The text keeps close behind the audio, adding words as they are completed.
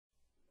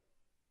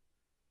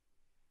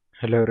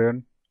Hello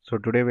everyone. So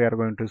today we are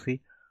going to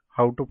see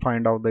how to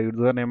find out the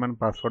username and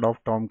password of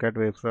Tomcat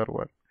web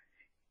server.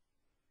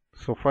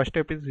 So first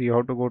step is you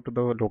have to go to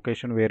the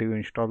location where you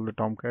install the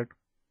Tomcat.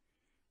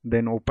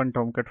 Then open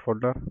Tomcat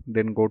folder.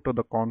 Then go to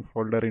the conf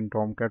folder in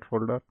Tomcat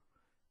folder.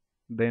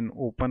 Then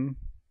open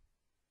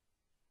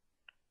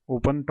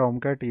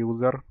Tomcat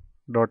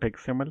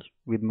user.xml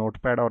with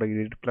Notepad or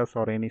Edit Plus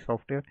or any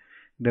software.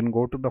 Then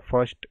go to the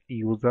first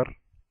user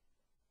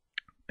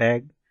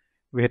tag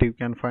where you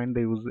can find the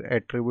user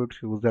attributes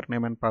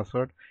username and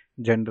password.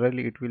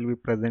 Generally it will be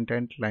present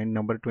at line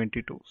number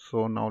 22.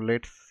 So now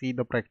let's see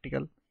the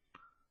practical.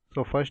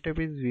 So first step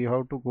is we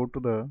have to go to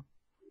the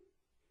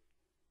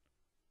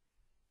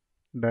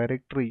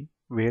directory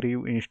where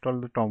you install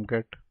the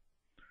Tomcat.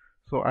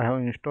 So I have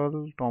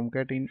installed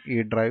Tomcat in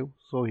A drive.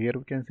 So here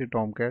we can see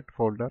Tomcat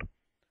folder.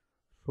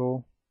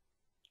 So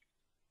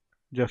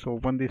just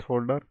open this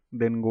folder,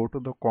 then go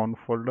to the conf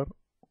folder,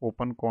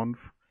 open conf.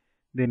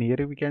 Then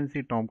here we can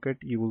see Tomcat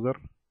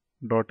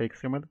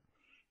user.xml.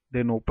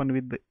 Then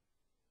open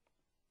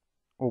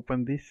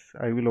this.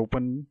 I will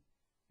open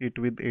it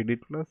with Edit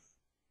Plus.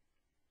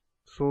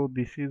 So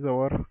this is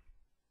our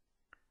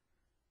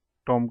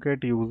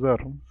Tomcat user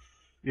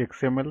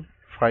XML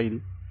file.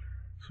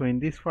 So in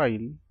this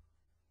file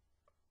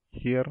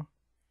here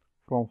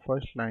from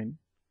first line,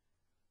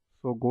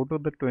 so go to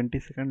the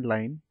 22nd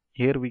line.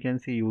 Here we can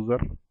see user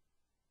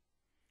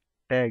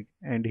tag,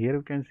 and here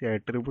we can see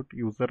attribute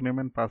username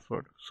and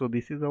password. So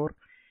this is our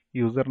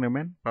username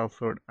and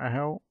password. I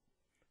have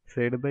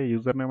said the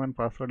username and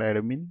password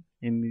admin.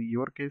 In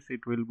your case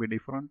it will be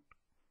different.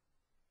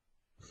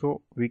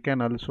 So we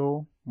can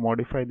also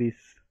modify this.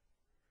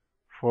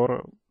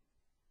 For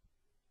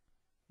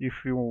if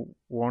you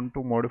want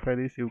to modify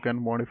this, you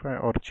can modify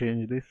or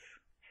change this.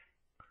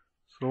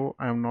 So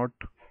I am not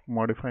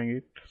modifying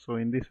it. So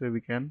in this way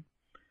we can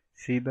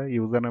see the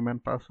username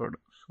and password.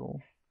 So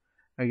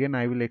again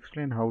I will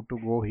explain how to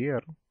go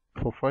here.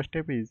 So first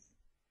step is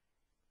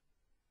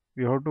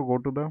you have to go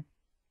to the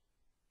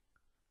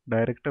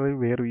directory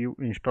where you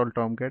install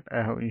Tomcat. I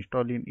have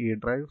installed in E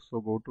drive. So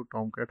go to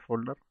Tomcat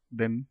folder,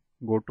 then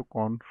go to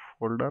conf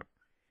folder.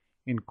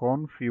 In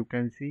conf you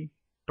can see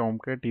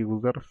Tomcat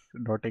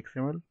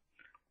users.xml.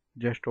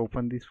 Just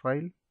open this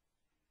file.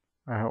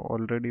 I have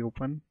already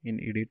opened in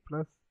Edit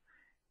Plus,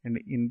 and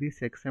in this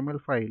XML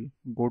file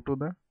go to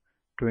the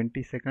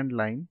 22nd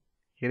line.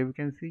 Here we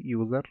can see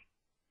user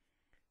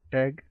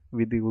tag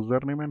with the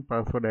username and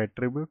password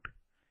attribute,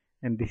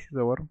 and this is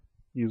our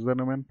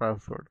username and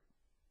password.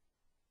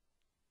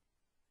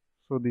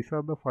 So these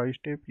are the 5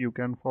 steps you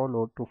can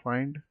follow to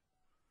find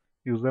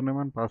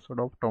username and password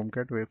of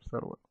Tomcat web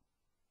server.